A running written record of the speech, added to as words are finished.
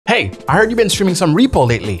Hey, I heard you've been streaming some R.E.P.o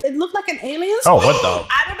lately. It looked like an alien. Oh, what the?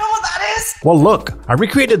 I don't know what that is. Well, look, I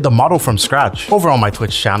recreated the model from scratch over on my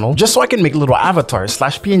Twitch channel just so I can make little avatars /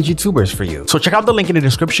 PNGtubers for you. So check out the link in the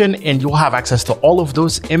description and you'll have access to all of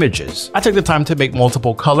those images. I took the time to make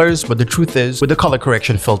multiple colors, but the truth is, with the color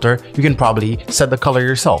correction filter, you can probably set the color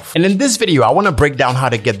yourself. And in this video, I want to break down how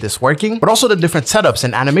to get this working, but also the different setups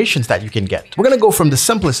and animations that you can get. We're going to go from the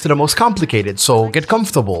simplest to the most complicated, so get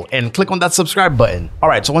comfortable and click on that subscribe button.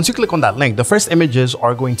 Alright, so once you click on that link, the first images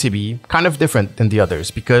are going to be kind of different than the others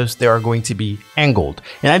because they are going to be angled.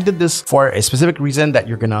 And I did this for a specific reason that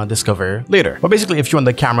you're gonna discover later. But basically, if you want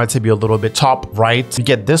the camera to be a little bit top right, you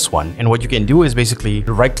get this one. And what you can do is basically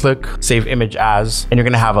right click, save image as, and you're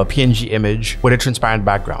gonna have a PNG image with a transparent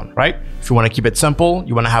background, right? If you want to keep it simple,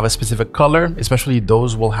 you want to have a specific color, especially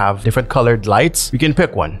those will have different colored lights, you can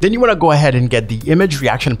pick one. Then you want to go ahead and get the image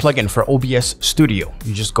reaction plugin for OBS Studio.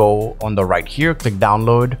 You just go on the right here, click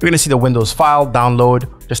download. You're going to see the Windows file,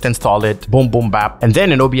 download, just install it, boom, boom, bap. And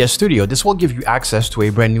then in OBS Studio, this will give you access to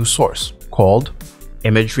a brand new source called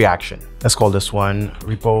image reaction. Let's call this one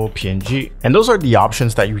R.E.P.o PNG. And those are the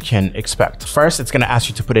options that you can expect. First, it's going to ask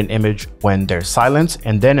you to put an image when there's silence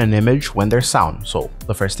and then an image when there's sound. So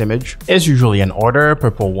the first image is usually in order,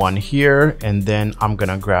 purple 1 here, and then I'm going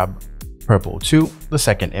to grab purple 2, the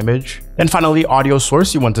second image. Then finally, audio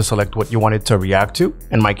source, you want to select what you want it to react to.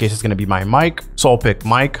 In my case, it's going to be my mic. So I'll pick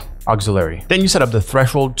mic. Auxiliary. Then you set up the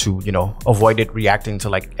threshold to, avoid it reacting to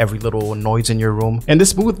like every little noise in your room. And the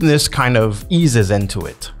smoothness kind of eases into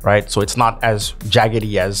it, right? So it's not as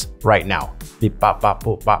jaggedy as right now. Beep, bop, bop,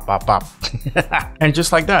 boop, bop, bop, bop. And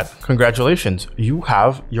just like that, congratulations, you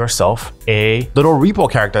have yourself a little R.E.P.o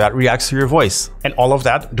character that reacts to your voice, and all of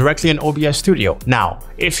that directly in OBS Studio. Now,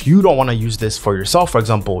 if you don't want to use this for yourself, for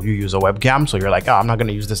example, you use a webcam, so you're like, I'm not going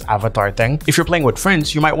to use this avatar thing. If you're playing with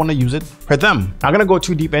friends, you might want to use it for them. Not going to go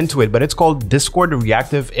too deep into it, but it's called Discord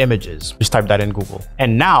Reactive Images. Just type that in Google.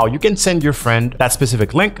 And now you can send your friend that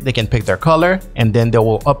specific link. They can pick their color, and then they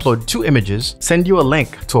will upload 2 images, send you a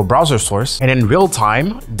link to a browser source, and in real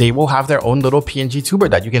time, they will have their own little PNGtuber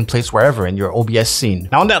that you can place wherever in your OBS scene.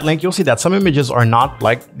 Now on that link, you'll see that some images are not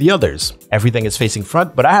like the others. Everything is facing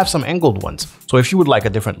front, but I have some angled ones. So if you would like a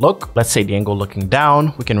different look, let's say the angle looking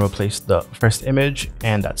down, we can replace the first image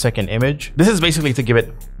and that second image. This is basically to give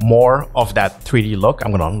it more of that 3D look.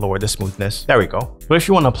 I'm gonna lower the smoothness. There we go. But if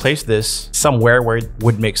you want to place this somewhere where it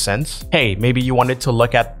would make sense, hey, maybe you wanted to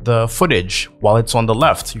look at the footage while it's on the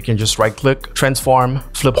left. You can just right click, transform,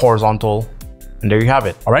 flip horizontal, and there you have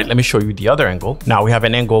it. All right, let me show you the other angle. Now we have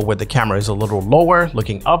an angle where the camera is a little lower,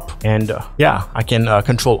 looking up. And yeah, I can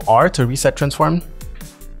control R to reset transform.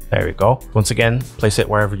 There we go. Once again, place it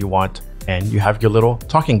wherever you want. And you have your little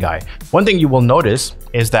talking guy. One thing you will notice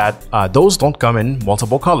is that those don't come in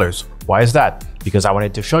multiple colors. Why is that? Because I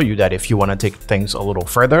wanted to show you that if you want to take things a little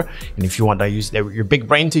further, and if you want to use your big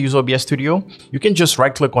brain to use OBS Studio, you can just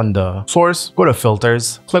right click on the source, go to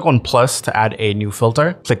filters, click on plus to add a new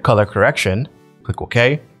filter, click color correction, click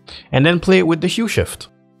OK, and then play it with the hue shift.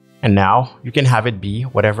 And now you can have it be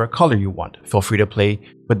whatever color you want. Feel free to play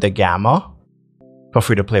with the gamma, feel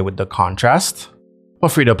free to play with the contrast, feel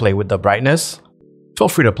free to play with the brightness, feel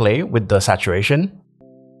free to play with the saturation,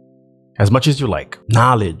 as much as you like.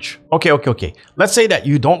 Knowledge. Okay. Let's say that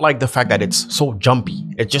you don't like the fact that it's so jumpy.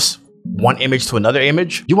 It's just one image to another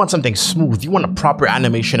image. You want something smooth. You want a proper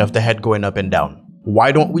animation of the head going up and down.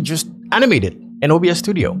 Why don't we just animate it in OBS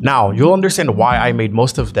Studio? Now, you'll understand why I made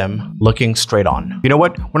most of them looking straight on. You know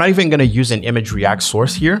what? We're not even going to use an image react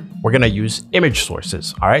source here. We're going to use image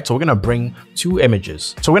sources. All right, so we're going to bring 2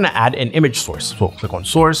 images. So we're going to add an image source. So click on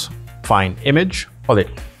source, find image, call it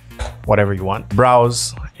whatever you want,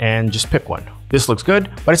 browse, and just pick one. This looks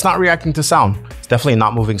good, but it's not reacting to sound. It's definitely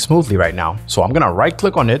not moving smoothly right now. So I'm going to right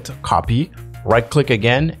click on it, copy, right click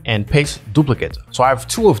again, and paste duplicate. So I have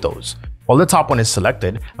 2 of those. While the top one is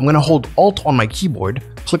selected, I'm going to hold Alt on my keyboard,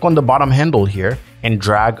 click on the bottom handle here, and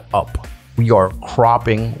drag up. We are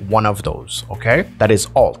cropping one of those, okay? That is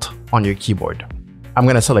Alt on your keyboard. I'm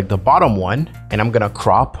going to select the bottom one, and I'm going to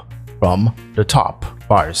crop from the top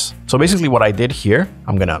bars. So basically what I did here,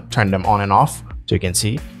 I'm going to turn them on and off so you can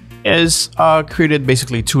see, is created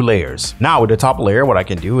basically 2 layers. Now with the top layer, what I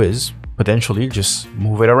can do is potentially just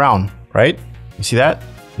move it around, right? You see that?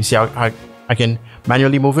 You see how I can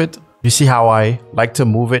manually move it? You see how I like to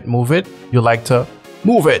move it? You like to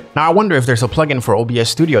move it. Now I wonder if there's a plugin for OBS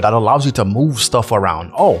Studio that allows you to move stuff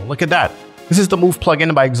around. Oh, look at that. This is the Move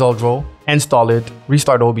plugin by Exeldro. Install it,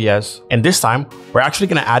 restart OBS, and this time we're actually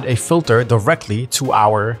going to add a filter directly to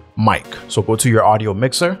our mic. So go to your audio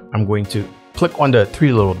mixer. I'm going to click on the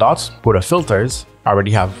 3 little dots, go to filters, I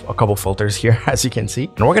already have a couple filters here, as you can see.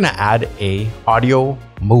 And we're gonna add a audio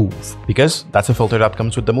move because that's a filter that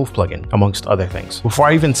comes with the move plugin, amongst other things. Before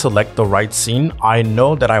I even select the right scene, I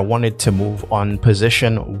know that I want it to move on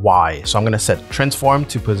position Y. So I'm gonna set transform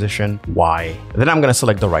to position Y. Then I'm gonna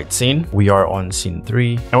select the right scene. We are on scene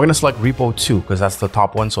 3. And we're gonna select R.E.P.O 2 because that's the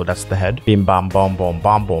top one. So that's the head. Bim, bam, bom, bom,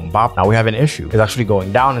 bom, bom, bop. Now we have an issue. It's actually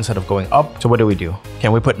going down instead of going up. So what do?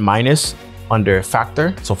 Can we put minus under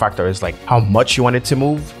factor? So factor is like how much you want it to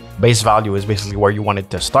move. Base value is basically where you want it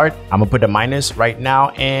to start. I'm gonna put a minus right now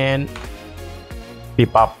and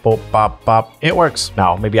beep, bop, bop, bop, bop. It works.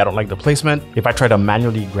 Now, maybe I don't like the placement. If I try to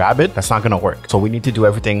manually grab it, that's not gonna work. So we need to do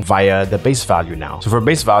everything via the base value now. So for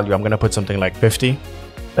base value, I'm gonna put something like 50.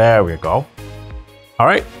 There we go. All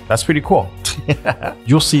right, that's pretty cool.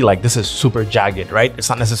 You'll see like this is super jagged, right? It's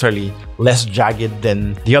not necessarily less jagged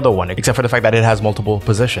than the other one, except for the fact that it has multiple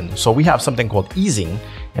positions. So we have something called easing,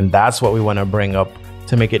 and that's what we want to bring up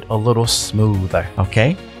to make it a little smoother,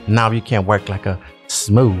 okay? Now you can work like a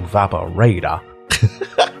smooth operator.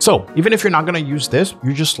 So even if you're not going to use this,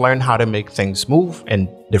 you just learn how to make things move in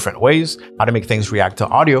different ways, how to make things react to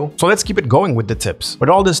audio. So let's keep it going with the tips. With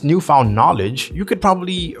all this newfound knowledge, you could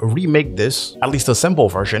probably remake this, at least a simple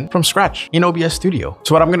version, from scratch in OBS Studio.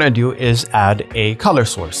 So what I'm going to do is add a color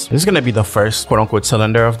source. This is going to be the first quote unquote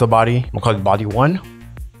cylinder of the body. We'll call it body 1.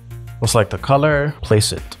 We'll select the color,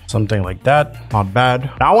 place it, something like that, not bad.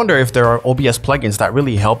 Now I wonder if there are OBS plugins that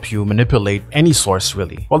really help you manipulate any source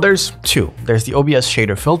really. Well, there's two. There's the OBS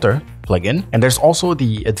shader filter plugin, and there's also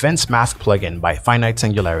the advanced mask plugin by Finite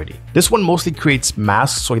Singularity. This one mostly creates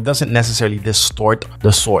masks, so it doesn't necessarily distort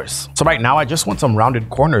the source. So right now I just want some rounded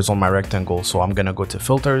corners on my rectangle, so I'm gonna go to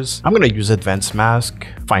filters. I'm gonna use advanced mask,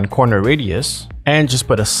 find corner radius, and just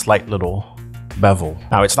put a slight little bevel.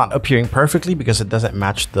 Now it's not appearing perfectly because it doesn't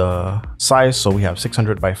match the size, so we have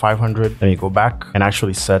 600 by 500. Let me go back and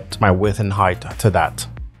actually set my width and height to that.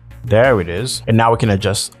 There it is. And now we can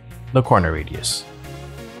adjust the corner radius.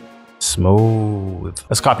 Smooth.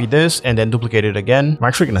 Let's copy this and then duplicate it again. I'm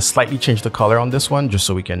actually going to slightly change the color on this one just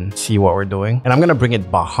so we can see what we're doing. And I'm going to bring it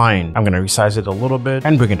behind. I'm going to resize it a little bit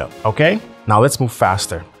and bring it up. Okay. Now let's move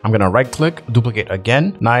faster. I'm going to right click, duplicate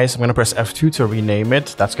again. Nice. I'm going to press F2 to rename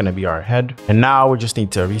it. That's going to be our head. And now we just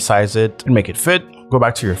need to resize it and make it fit. Go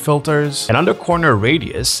back to your filters, and under corner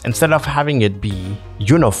radius, instead of having it be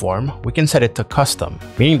uniform, we can set it to custom,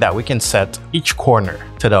 meaning that we can set each corner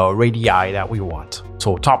to the radii that we want.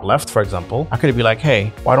 So top left, for example, I could be like,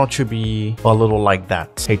 hey, why don't you be a little like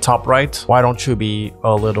that? Hey, top right, why don't you be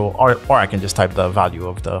a little, or I can just type the value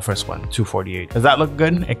of the first one, 248. Does that look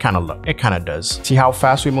good? It kind of does. See how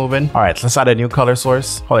fast we move in? All right, let's add a new color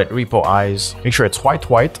source. Call it R.E.P.O eyes. Make sure it's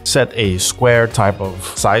white. Set a square type of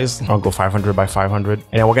size. I'll go 500 by 500. And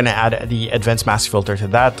then we're going to add the advanced mask filter to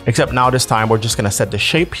that. Except now this time, we're just going to set the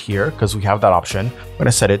shape here because we have that option. We're going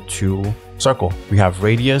to set it to circle. We have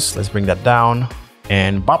radius. Let's bring that down.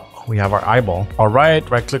 And bop, we have our eyeball. All right,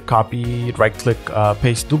 right click, copy, right click,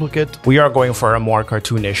 paste, duplicate. We are going for a more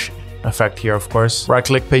cartoonish effect here, of course. Right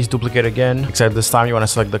click, paste, duplicate again. Except this time you want to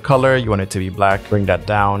select the color. You want it to be black. Bring that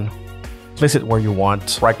down. Place it where you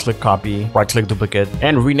want, right click, copy, right click, duplicate,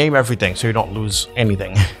 and rename everything so you don't lose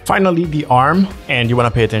anything. Finally, the arm, and you want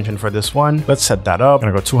to pay attention for this one. Let's set that up. I'm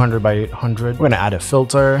gonna go 200 by 800. We're gonna add a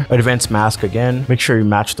filter, advanced mask again. Make sure you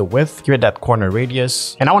match the width. Give it that corner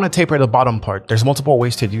radius. And I want to taper the bottom part. There's multiple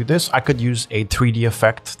ways to do this. I could use a 3D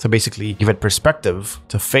effect to basically give it perspective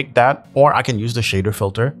to fake that, or I can use the shader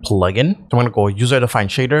filter plugin. So I'm gonna go user defined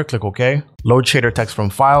shader, click OK. Load shader text from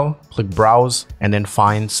file, click browse, and then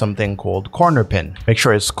find something called corner pin. Make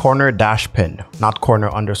sure it's corner dash pin, not corner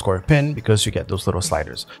underscore pin, because you get those little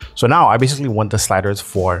sliders. So now I basically want the sliders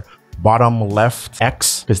for bottom left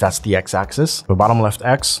X, because that's the X axis. For bottom left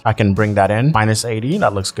X, I can bring that in, minus 80,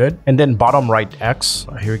 that looks good. And then bottom right X,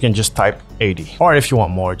 here you can just type 80. Or if you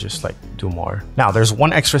want more, just like do more. Now there's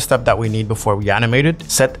one extra step that we need before we animate it.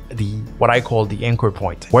 Set the, what I call the anchor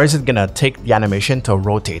point. Where is it gonna take the animation to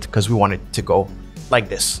rotate? Because we want it to go like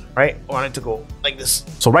this, right? I want it to go like this.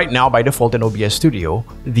 So right now, by default in OBS Studio,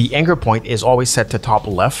 the anchor point is always set to top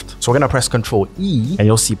left. So we're gonna press Ctrl E and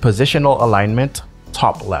you'll see positional alignment,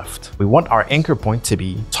 top left. We want our anchor point to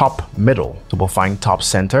be top middle. So we'll find top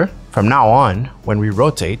center. from now on, when we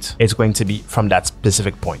rotate, it's going to be from that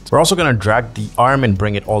specific point. We're also going to drag the arm and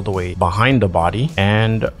bring it all the way behind the body.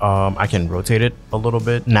 And I can rotate it a little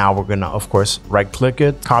bit. Now we're going to, of course, right click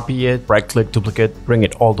it, copy it, right click, duplicate, bring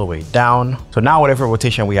it all the way down. So now whatever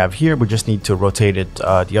rotation we have here, we just need to rotate it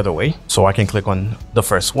the other way. So I can click on the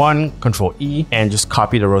first one, Control E, and just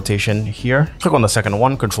copy the rotation here. Click on the second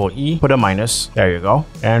one, Control E, put a minus. There you go.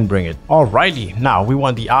 And bring it. Alrighty. Now we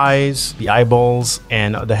want the eyes, the eyeballs,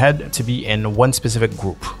 and the head to be in one specific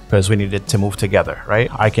group because we need it to move together, right?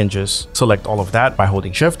 I can just select all of that by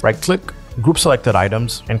holding Shift, right click, group selected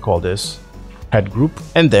items, and call this head group.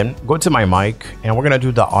 And then go to my mic, and we're gonna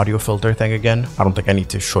do the audio filter thing again. I don't think I need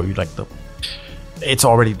to show you like it's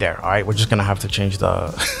already there. All right, we're just gonna have to change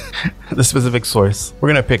the the specific source. We're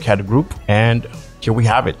gonna pick head group, and here we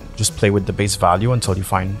have it. Just play with the base value until you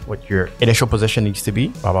find what your initial position needs to be.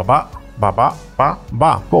 Ba ba ba ba ba ba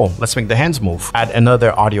ba. Cool. Let's make the hands move. Add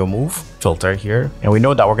another audio move filter here, and we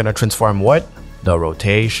know that we're gonna transform what? The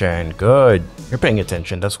rotation. Good. You're paying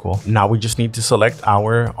attention. That's cool. Now we just need to select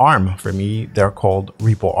our arm. For me, they're called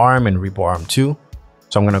REPO arm and REPO arm 2.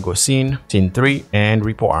 So I'm gonna go scene 3, and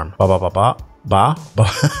REPO arm. Ba ba ba ba.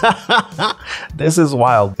 This is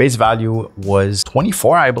wild. Base value was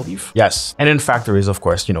 24, I believe. Yes. And in factories, of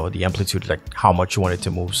course, you know, the amplitude, like how much you want it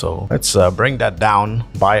to move. So let's bring that down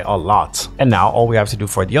by a lot. And now all we have to do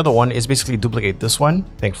for the other one is basically duplicate this one.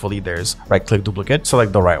 Thankfully, there's right click duplicate,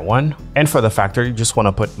 select the right one. And for the factor, you just want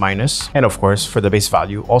to put minus. And of course, for the base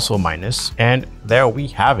value, also minus. And there we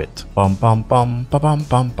have it. Bum, bum, bum, bum, bum,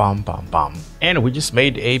 bum, bum, bum, bum. And we just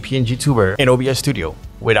made a PNGtuber in OBS Studio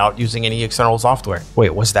without using any external software.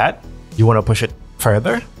 Wait, what's that? You want to push it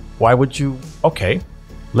further? Why would you? Okay,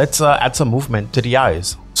 let's add some movement to the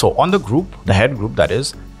eyes. So on the group, the head group that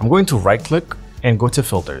is, I'm going to right click and go to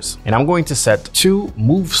filters. And I'm going to set 2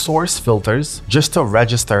 move source filters just to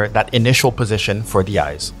register that initial position for the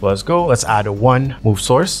eyes. So let's go, let's add 1 move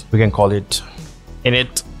source. We can call it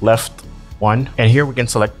init left 1. And here we can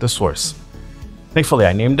select the source. Thankfully,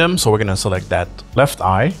 I named them, so we're gonna select that left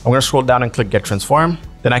eye. I'm gonna scroll down and click Get Transform.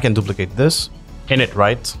 Then I can duplicate this, init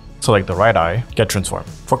right, select the right eye, Get Transform.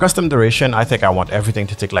 For custom duration, I think I want everything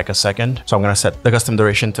to take like a second. So I'm gonna set the custom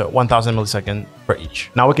duration to 1000 milliseconds for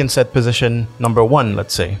each. Now we can set position number 1,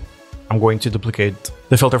 let's say. I'm going to duplicate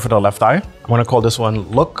the filter for the left eye. I'm gonna call this one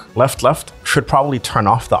look left left. Should probably turn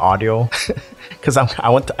off the audio because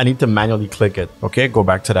I need to manually click it. Okay, go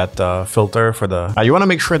back to that filter for the. You want to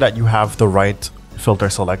make sure that you have the right filter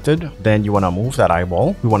selected. Then you want to move that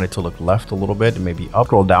eyeball. We want it to look left a little bit, maybe up.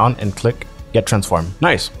 Scroll down and click Get Transform.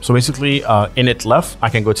 Nice. So basically, init left, I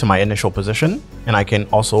can go to my initial position, and I can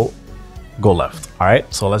also go left. All right.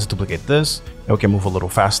 So let's duplicate this. And we can move a little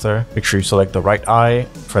faster. Make sure you select the right eye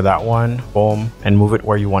for that one. Boom, and move it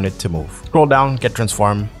where you want it to move. Scroll down, Get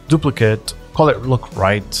Transform, duplicate. Call it look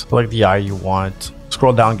right. Select the eye you want.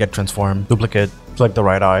 Scroll down, Get Transform, duplicate. Select the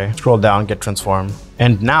right eye. Scroll down, Get Transform.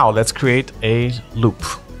 And now let's create a loop.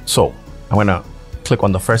 So I'm gonna click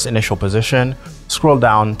on the first initial position, scroll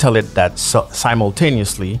down, tell it that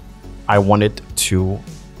simultaneously I want it to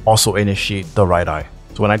also initiate the right eye.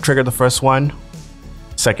 So when I trigger the first one,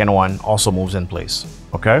 second one also moves in place.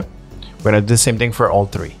 Okay, we're gonna do the same thing for all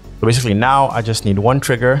 3. So basically now I just need 1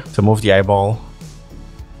 trigger to move the eyeball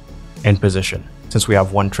in position. Since we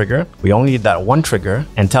have 1 trigger, we only need that 1 trigger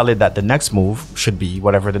and tell it that the next move should be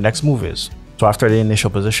whatever the next move is. So after the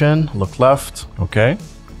initial position, look left. Okay.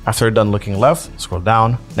 After you're done looking left, scroll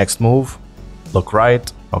down. Next move, look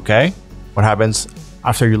right. Okay. What happens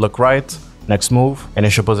after you look right? Next move,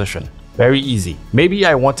 initial position. Very easy. Maybe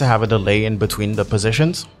I want to have a delay in between the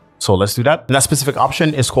positions. So let's do that. And that specific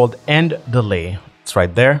option is called end delay. It's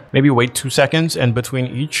right there. Maybe wait 2 seconds in between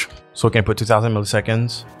each. So we can put 2000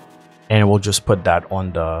 milliseconds. And we'll just put that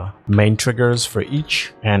on the main triggers for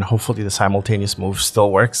each. And hopefully the simultaneous move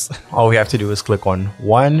still works. All we have to do is click on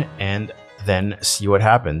 1 and then see what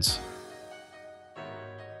happens.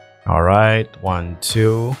 All right, 1,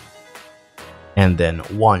 2, and then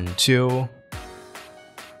 1, 2.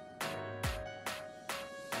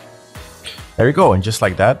 There you go. And just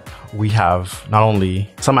like that, we have not only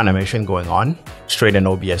some animation going on straight in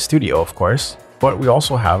OBS Studio, of course, but we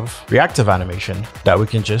also have reactive animation that we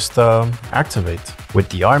can just activate with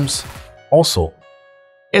the arms also.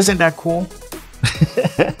 Isn't that cool?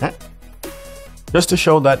 Just to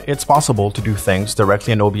show that it's possible to do things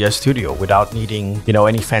directly in OBS Studio without needing, you know,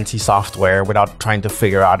 any fancy software, without trying to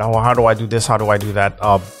figure out, oh, how do I do this? How do I do that?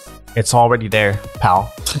 It's already there, pal.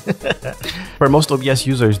 For most OBS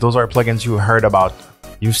users, those are plugins you heard about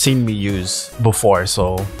you've seen me use before,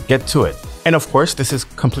 so get to it. And of course, this is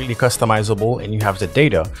completely customizable and you have the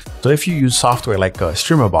data. So if you use software like a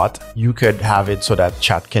StreamerBot, you could have it so that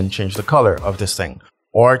chat can change the color of this thing.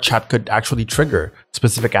 Or chat could actually trigger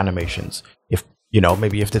specific animations. If,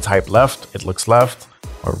 maybe if they type left, it looks left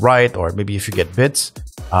or right, or maybe if you get bits,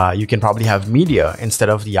 you can probably have media instead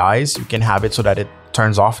of the eyes. You can have it so that it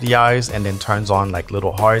turns off the eyes and then turns on like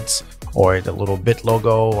little hearts or the little bit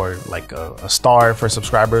logo or like a star for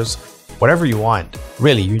subscribers, whatever you want.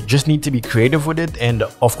 Really, you just need to be creative with it and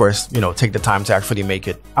of course, take the time to actually make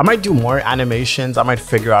it. I might do more animations. I might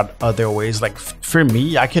figure out other ways. Like for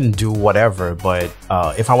me, I can do whatever, but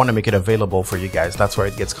if I want to make it available for you guys, that's where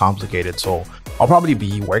it gets complicated. So I'll probably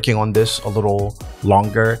be working on this a little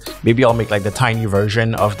longer. Maybe I'll make like the tiny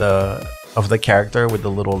version of the character with the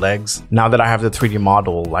little legs. Now that I have the 3D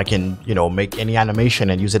model, I can, make any animation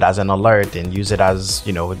and use it as an alert and use it as,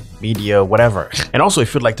 media, whatever. And also,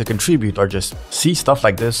 if you'd like to contribute or just see stuff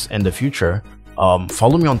like this in the future,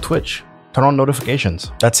 follow me on Twitch, turn on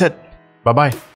notifications. That's it. Bye-bye.